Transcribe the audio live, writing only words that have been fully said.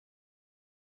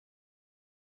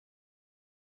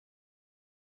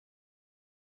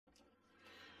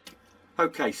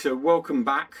Okay, so welcome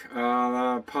back,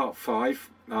 part 5.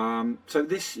 So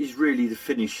this is really the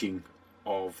finishing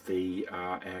of the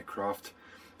aircraft,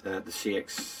 the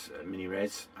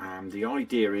CXRES. The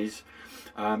idea is,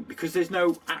 because there's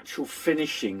no actual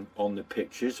finishing on the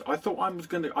pictures, I thought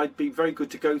I'd be very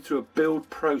good to go through a build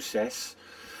process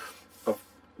of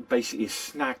basically a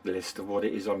snag list of what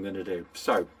it is I'm going to do.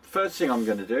 So first thing I'm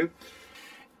going to do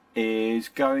is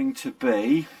going to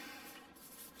be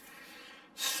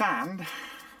sand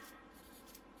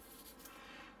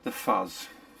the fuzz.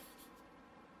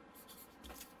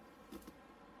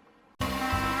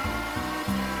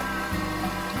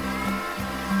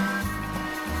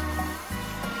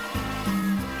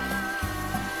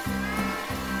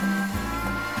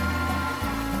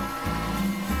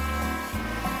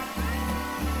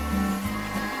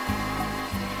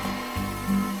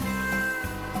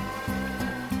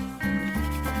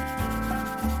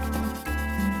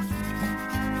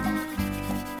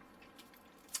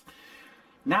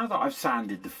 Now that I've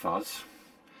sanded the fuzz,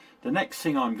 the next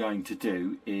thing I'm going to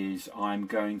do is I'm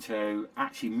going to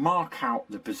actually mark out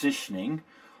the positioning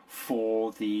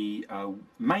for the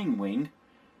main wing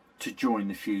to join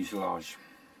the fuselage.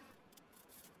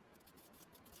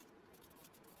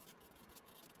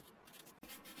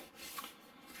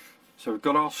 So we've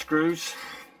got our screws.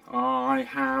 I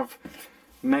have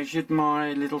measured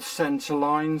my little centre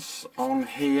lines on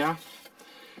here.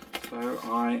 So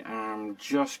I am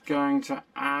just going to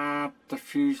add the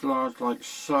fuselage like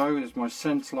so. There's my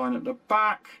centre line at the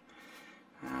back,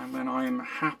 and when I am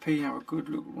happy, have a good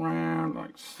look round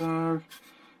like so.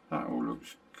 That all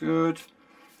looks good.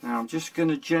 Now I'm just going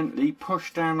to gently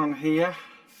push down on here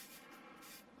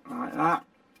like that,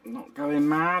 not going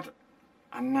mad.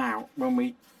 And now when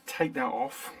we take that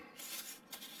off,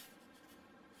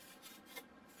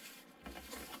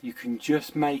 you can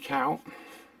just make out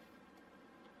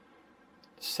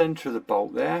centre of the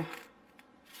bolt there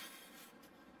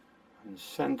and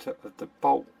centre of the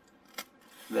bolt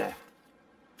there.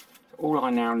 So all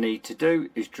I now need to do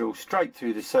is drill straight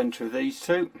through the centre of these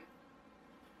two.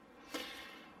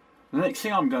 The next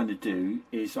thing I'm going to do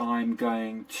is I'm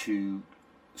going to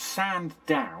sand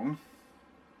down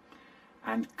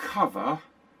and cover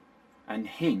and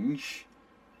hinge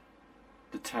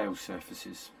the tail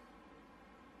surfaces.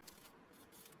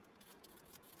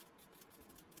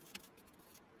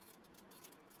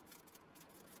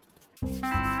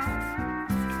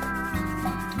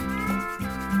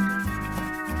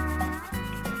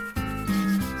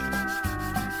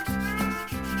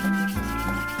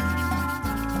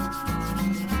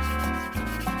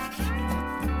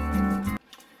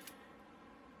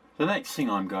 The next thing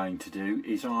I'm going to do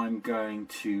is I'm going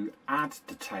to add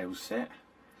the tail set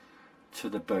to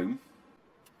the boom.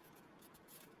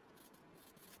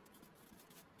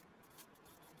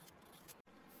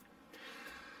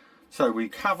 So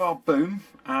we have our boom,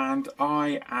 and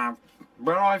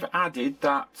where I've added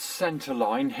that centre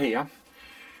line here,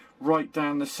 right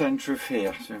down the centre of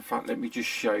here. So in fact, let me just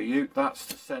show you. That's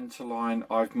the centre line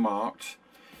I've marked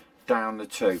down the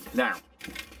tube. Now,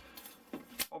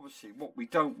 obviously what we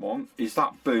don't want is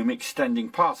that boom extending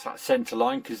past that centre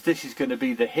line, because this is going to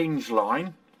be the hinge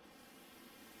line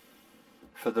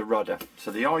for the rudder.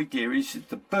 So the idea is that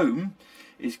the boom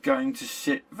is going to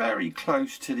sit very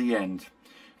close to the end.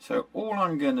 So all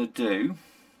I'm going to do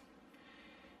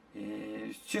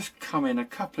is just come in a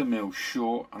couple of mils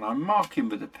short, and I'm marking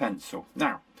with a pencil.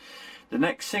 Now, the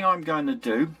next thing I'm going to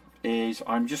do is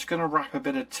I'm just going to wrap a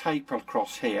bit of tape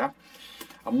across here.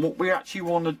 And what we actually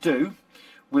want to do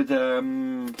with a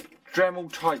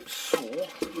Dremel type saw,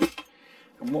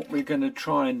 and what we're going to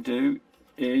try and do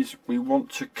is we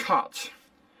want to cut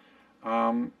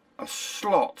a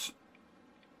slot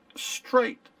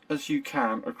straight as you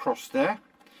can across there,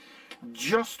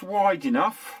 just wide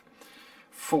enough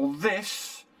for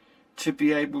this to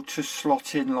be able to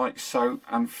slot in like so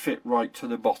and fit right to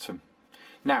the bottom.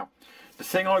 Now, the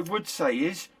thing I would say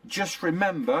is just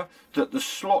remember that the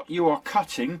slot you are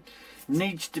cutting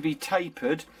needs to be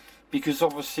tapered, because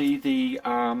obviously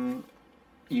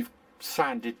you've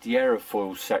sanded the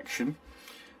aerofoil section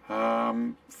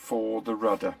for the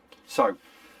rudder. So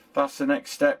that's the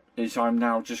next step, is I'm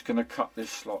now just going to cut this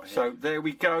slot here. So there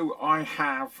we go. I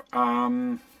have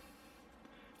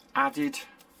added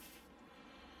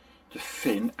the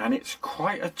fin, and it's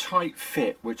quite a tight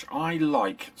fit, which I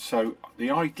like. So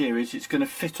the idea is it's going to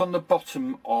fit on the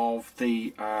bottom of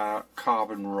the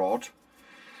carbon rod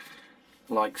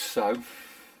like so.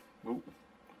 Ooh.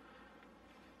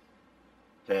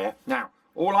 There. Now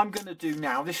all I'm going to do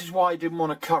now, this is why I didn't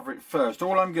want to cover it first.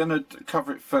 All I'm going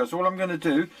to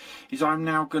do is I'm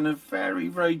now going to very,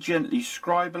 very gently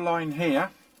scribe a line here.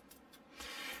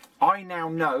 I now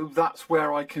know that's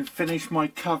where I can finish my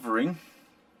covering,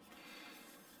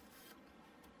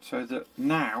 so that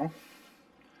now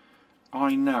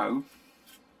I know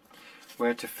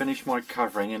where to finish my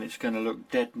covering, and it's going to look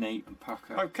dead neat and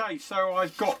pucker. Okay, so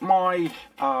I've got my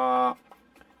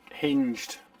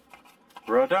hinged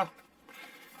rudder,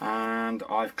 and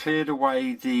I've cleared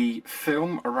away the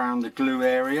film around the glue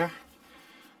area.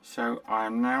 So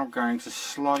I'm now going to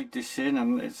slide this in,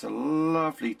 and it's a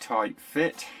lovely tight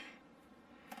fit,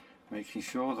 making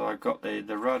sure that I've got the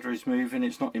rudder is moving,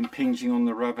 it's not impinging on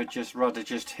the rudder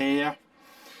just here.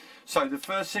 So the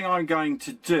first thing I'm going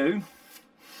to do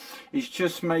is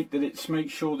just make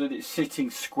sure that it's sitting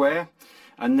square,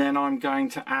 and then I'm going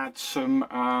to add some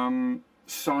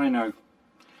cyano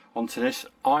onto this.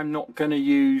 I'm not going to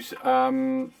use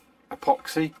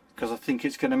epoxy because I think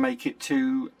it's going to make it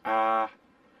too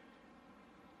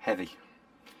heavy.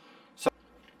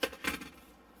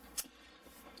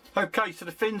 Okay, so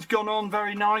the fin's gone on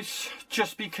very nice.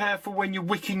 Just be careful when you're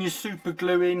wicking your super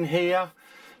glue in here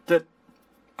that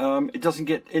it doesn't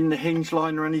get in the hinge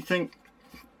line or anything.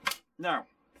 Now,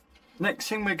 next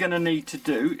thing we're going to need to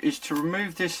do is to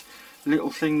remove this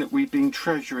little thing that we've been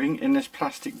treasuring in this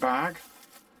plastic bag,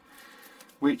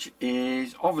 which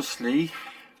is obviously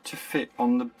to fit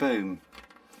on the boom.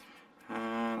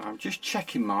 And I'm just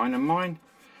checking mine, and mine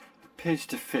appears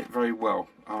to fit very well.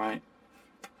 Alright.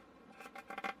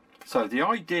 So the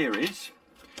idea is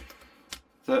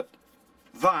that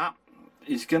that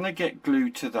is going to get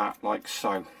glued to that like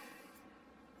so,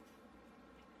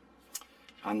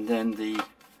 and then the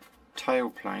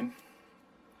tail plane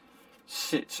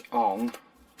sits on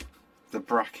the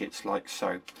brackets like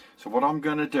so. So what I'm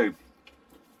going to do,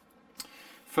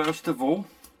 first of all,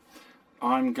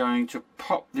 I'm going to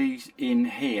pop these in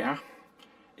here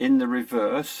in the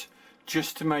reverse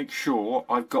just to make sure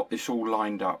I've got this all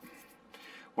lined up.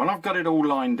 When I've got it all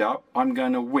lined up, I'm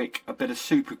going to wick a bit of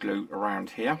super glue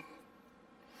around here.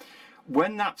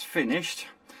 When that's finished,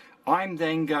 I'm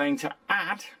then going to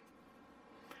add,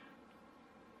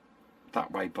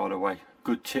 that way by the way,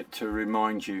 good tip to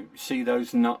remind you, see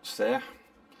those nuts there?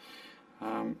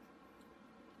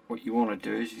 What you want to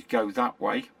do is go that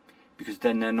way, because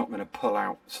then they're not going to pull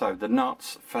out. So the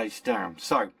nuts face down.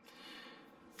 So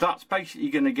that's basically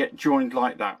going to get joined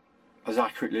like that as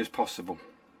accurately as possible.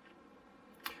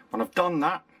 When I've done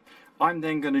that, I'm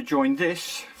then going to join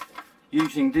this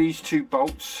using these two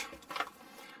bolts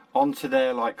onto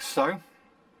there like so.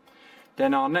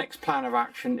 Then our next plan of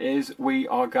action is we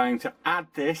are going to add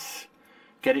this,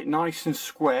 get it nice and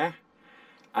square,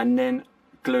 and then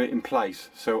glue it in place.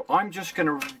 So I'm just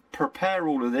going to prepare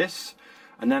all of this,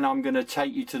 and then I'm going to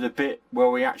take you to the bit where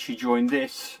we actually join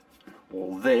this,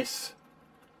 or this,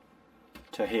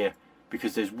 to here.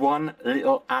 Because there's one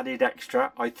little added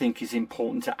extra I think is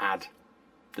important to add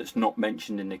that's not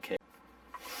mentioned in the kit.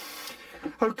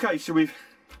 Okay, so we've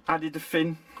added the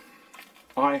fin.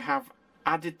 I have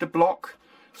added the block.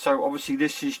 So obviously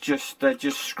this is they're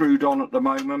just screwed on at the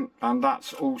moment, and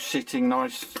that's all sitting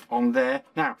nice on there.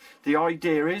 Now the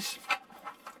idea is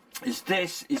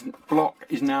this block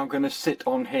is now going to sit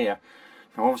on here.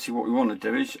 Now obviously what we want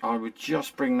to do is I would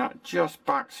just bring that just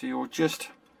back, so you're just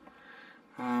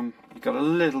you've got a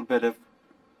little bit of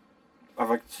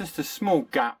just a small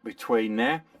gap between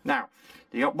there. Now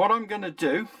what I'm going to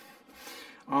do,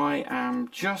 I am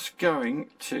just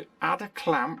going to add a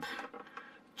clamp.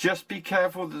 Just be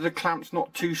careful that the clamp's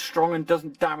not too strong and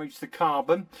doesn't damage the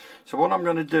carbon. So what I'm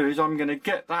going to do is I'm going to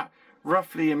get that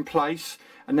roughly in place,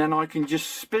 and then I can just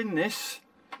spin this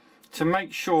to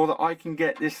make sure that I can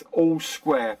get this all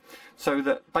square, so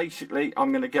that basically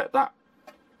I'm going to get that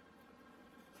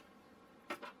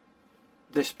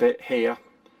this bit here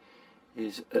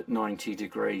is at 90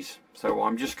 degrees. So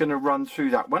I'm just going to run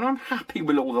through that. When I'm happy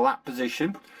with all of that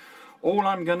position, all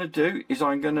I'm going to do is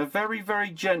I'm going to very, very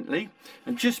gently,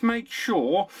 and just make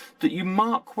sure that you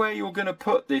mark where you're going to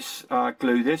put this,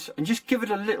 glue this, and just give it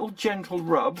a little gentle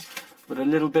rub with a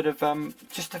little bit of,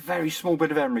 just a very small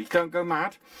bit of emery. Don't go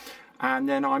mad. And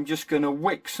then I'm just going to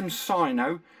wick some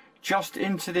cyano just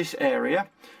into this area.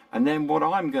 And then what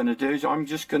I'm going to do is I'm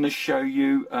just going to show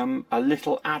you a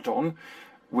little add-on,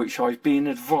 which I've been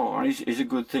advised is a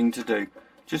good thing to do.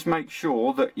 Just make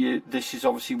sure that this is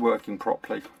obviously working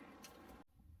properly.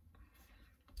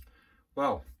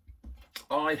 Well,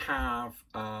 I have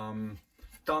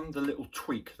done the little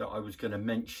tweak that I was going to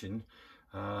mention.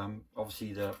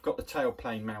 Obviously I've got the tail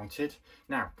plane mounted.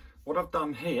 Now what I've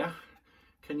done here,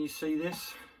 can you see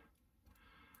this?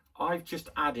 I've just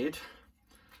added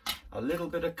a little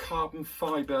bit of carbon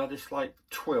fibre, this like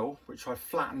twill, which I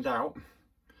flattened out,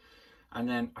 and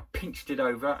then I pinched it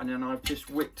over, and then I've just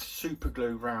whipped super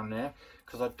glue around there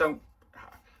because I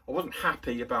wasn't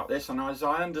happy about this, and as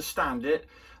I understand it,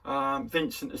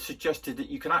 Vincent has suggested that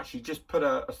you can actually just put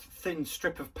a thin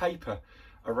strip of paper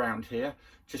around here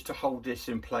just to hold this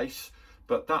in place.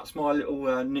 But that's my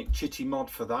little Nick Chitty mod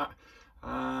for that.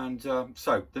 And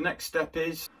so the next step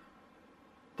is,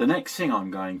 the next thing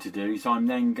I'm going to do is I'm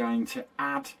then going to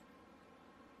add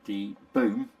the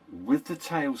boom with the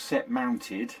tail set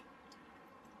mounted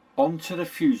onto the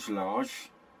fuselage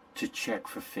to check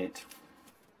for fit.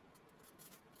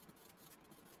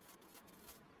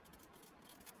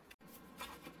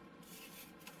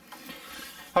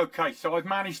 Okay, so I've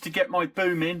managed to get my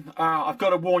boom in. I've got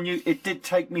to warn you, it did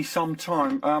take me some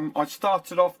time. I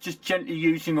started off just gently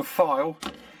using a file,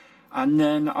 and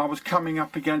then I was coming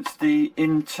up against the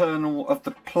internal of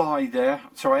the ply there,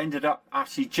 so I ended up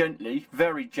actually gently,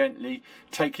 very gently,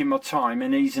 taking my time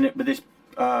and easing it with this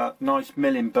nice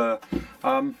milling burr.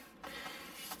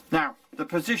 Now, the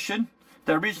position,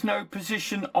 there is no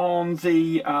position on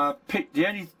the pick. The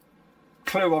only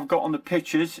clue I've got on the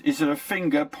pictures is that a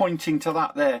finger pointing to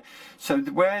that there. So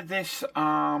where this,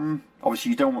 obviously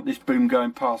you don't want this boom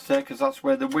going past there because that's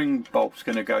where the wing bolt's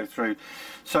going to go through.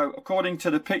 So according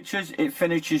to the pictures, it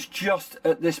finishes just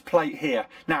at this plate here.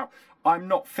 Now, I'm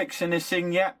not fixing this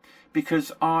thing yet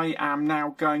because I am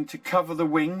now going to cover the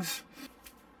wings.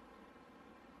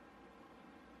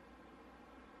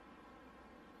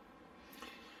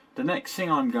 The next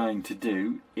thing I'm going to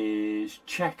do is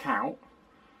check out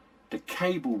the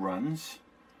cable runs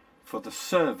for the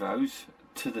servos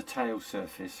to the tail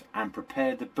surface and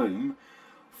prepare the boom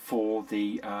for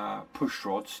the push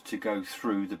rods to go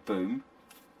through the boom.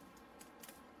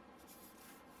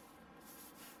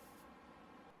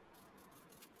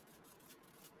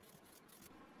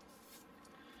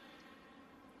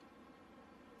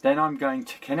 Then I'm going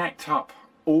to connect up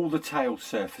all the tail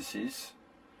surfaces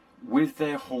with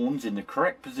their horns in the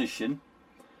correct position,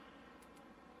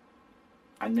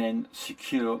 and then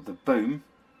secure the boom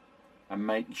and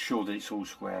make sure that it's all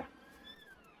square.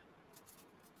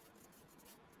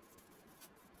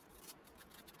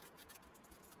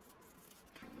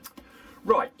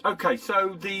 Right, okay,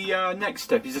 so the next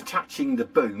step is attaching the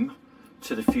boom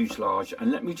to the fuselage,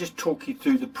 and let me just talk you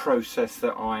through the process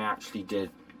that I actually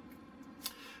did.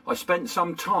 I spent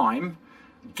some time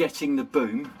getting the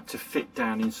boom to fit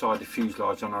down inside the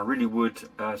fuselage, and I really would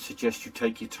suggest you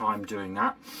take your time doing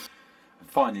that.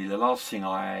 Finally, the last thing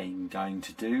I'm going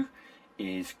to do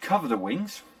is cover the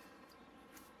wings.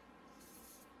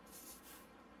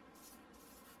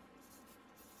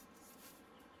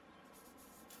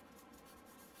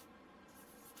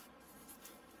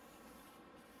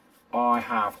 I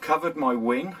have covered my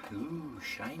wing, ooh,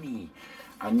 shiny,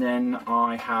 and then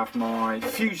I have my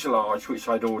fuselage, which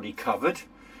I'd already covered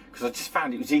because I just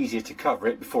found it was easier to cover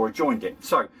it before I joined it.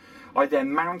 So I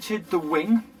then mounted the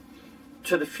wing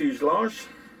to the fuselage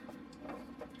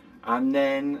and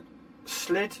then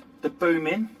slid the boom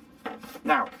in.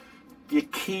 Now, the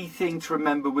key thing to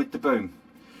remember with the boom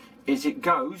is it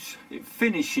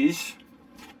finishes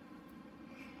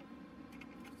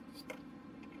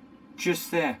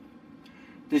just there.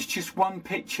 There's just one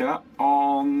picture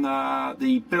on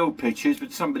the build pictures,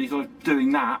 but somebody's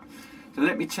doing that. So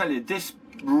let me tell you, this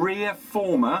rear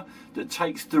former that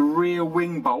takes the rear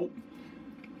wing bolt,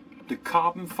 the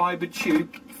carbon fibre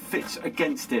tube fits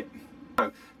against it.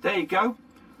 So there you go,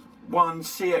 one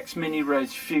CXRES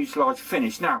fuselage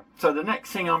finished. Now, so the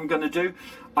next thing I'm going to do,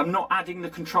 I'm not adding the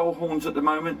control horns at the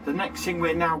moment. The next thing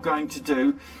we're now going to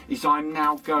do is I'm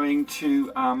now going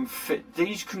to fit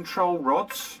these control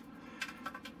rods,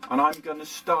 and I'm going to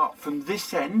start from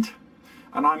this end,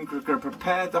 and I'm going to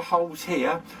prepare the holes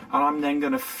here, and I'm then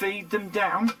going to feed them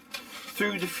down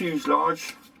through the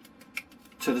fuselage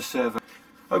to the servo.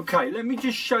 Okay, let me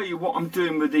just show you what I'm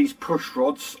doing with these push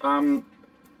rods. I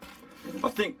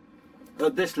think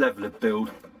at this level of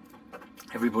build,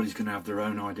 everybody's going to have their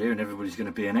own idea and everybody's going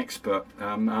to be an expert.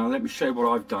 Let me show you what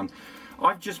I've done.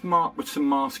 I've just marked with some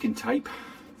masking tape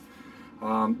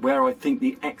where I think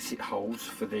the exit holes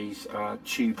for these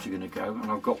tubes are going to go, and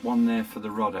I've got one there for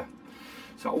the rudder.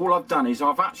 So all I've done is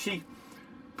I've actually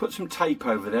put some tape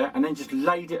over there and then just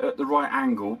laid it at the right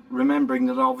angle, remembering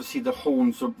that obviously the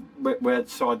horns are where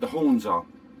side the horns are.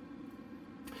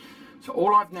 So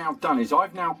all I've now done is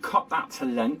I've now cut that to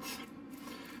length,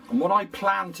 and what I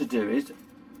plan to do is,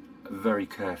 very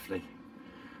carefully,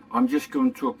 I'm just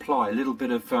going to apply a little bit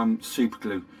of super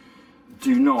glue.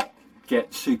 Do not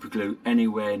get super glue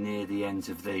anywhere near the ends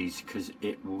of these, because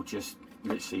it will just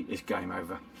literally, it's game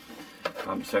over.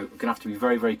 So I'm gonna have to be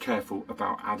very, very careful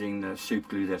about adding the super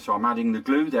glue there. So I'm adding the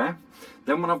glue there.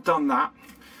 Then when I've done that,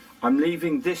 I'm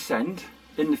leaving this end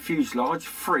in the fuselage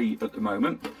free at the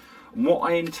moment. And what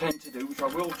I intend to do, which I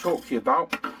will talk to you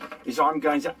about, is I'm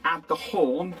going to add the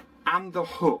horn and the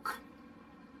hook,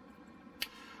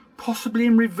 possibly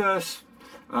in reverse,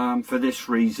 for this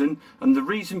reason. And the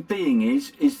reason being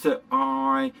is that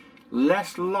I'm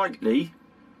less likely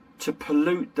to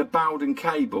pollute the Bowden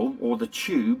cable or the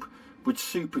tube with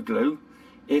super glue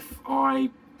if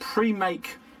I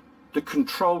pre-make the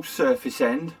control surface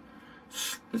end,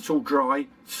 it's all dry,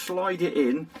 slide it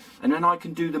in, and then I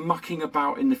can do the mucking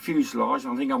about in the fuselage.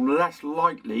 I think I'm less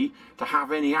likely to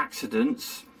have any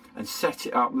accidents and set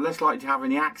it up, less likely to have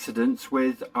any accidents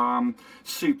with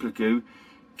super glue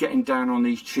getting down on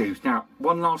these tubes. Now,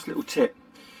 one last little tip: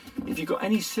 if you've got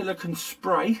any silicone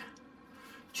spray,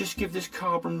 just give this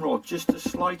carbon rod just the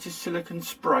slightest silicone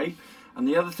spray. And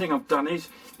the other thing I've done is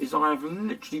I have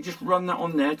literally just run that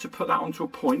on there to put that onto a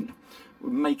point.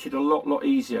 Would make it a lot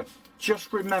easier.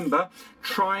 Just remember,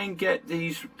 try and get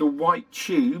the white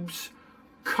tubes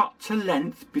cut to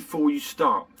length before you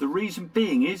start. The reason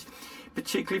being is,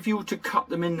 particularly if you were to cut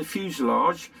them in the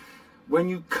fuselage, when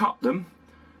you cut them,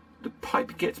 the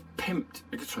pipe gets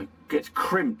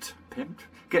crimped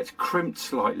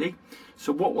slightly.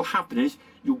 So what will happen is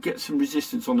you'll get some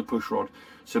resistance on the push rod.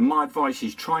 So my advice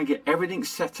is try and get everything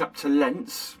set up to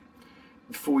lengths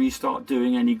before you start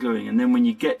doing any gluing. And then when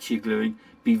you get to your gluing,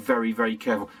 be very, very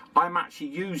careful. I'm actually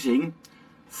using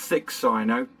thick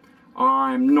cyano.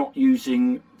 I'm not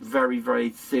using very, very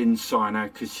thin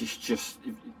cyano, because it's just,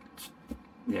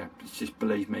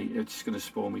 believe me, it's just going to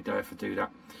spoil me day if I do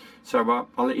that. So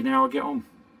I'll let you know how I get on.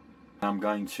 I'm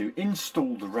going to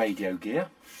install the radio gear.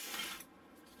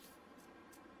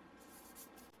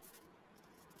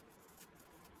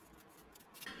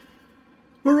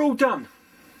 We're all done.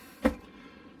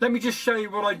 Let me just show you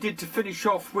what I did to finish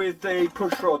off with the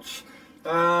push rods.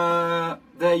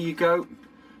 There you go.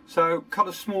 So cut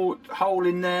a small hole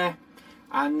in there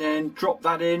and then drop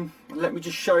that in. Let me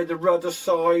just show you the rudder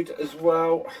side as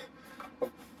well.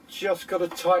 I've just got to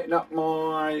tighten up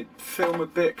my film a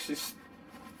bit, 'cause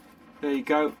there you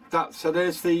go. So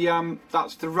there's the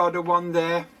that's the rudder one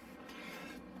there.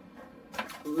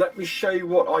 Let me show you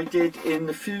what I did in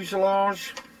the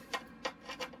fuselage.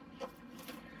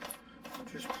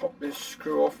 Just pop this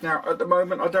screw off. Now at the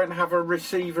moment I don't have a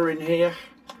receiver in here.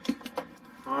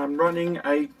 I'm running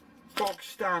a bog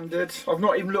standard. I've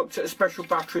not even looked at a special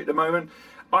battery at the moment.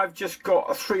 I've just got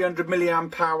a 300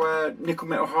 milliamp hour nickel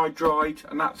metal hydride,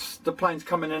 and that's, the plane's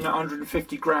coming in at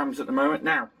 150 grams at the moment.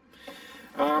 Now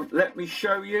let me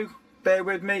show you, bear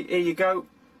with me, here you go.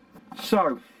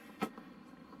 So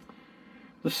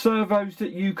the servos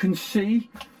that you can see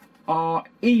are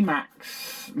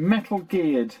Emax metal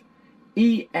geared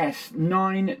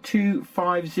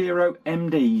ES9250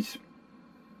 MDs.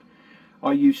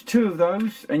 I use 2 of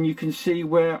those, and you can see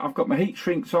where I've got my heat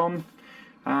shrinks on.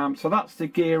 So that's the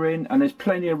gearing, and there's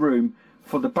plenty of room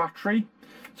for the battery.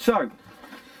 So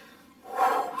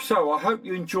I hope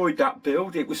you enjoyed that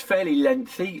build. It was fairly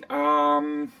lengthy.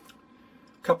 A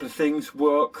couple of things,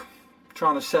 work,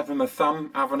 trying to sever my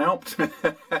thumb haven't helped.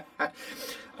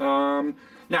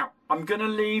 Now I'm going to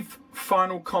leave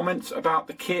final comments about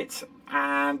the kit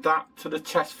and that to the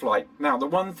test flight. Now the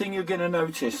one thing you're going to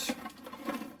notice,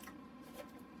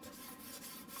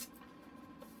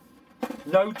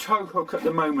 no tow hook at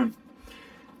the moment.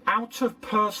 Out of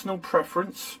personal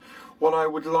preference, what I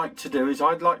would like to do is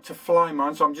I'd like to fly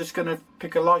mine. So I'm just going to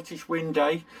pick a lightish wind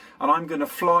day and I'm going to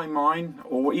fly mine,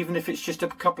 or even if it's just a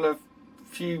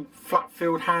few flat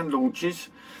field hand launches,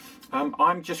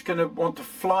 I'm just going to want to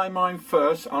fly mine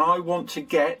first, and I want to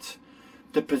get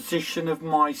the position of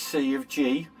my C of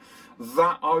G.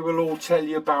 That I will all tell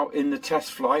you about in the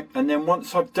test flight, and then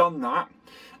once I've done that,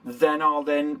 then I'll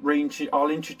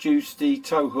introduce the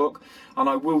tow hook, and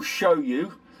I will show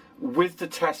you with the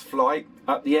test flight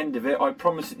at the end of it. I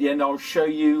promise at the end I'll show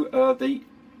you the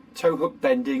tow hook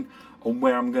bending on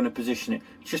where I'm going to position it.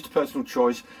 It's just a personal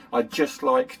choice. I'd just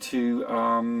like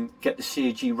to get the C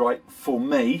of G right for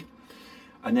me,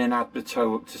 and then add the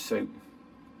tow hook to suit.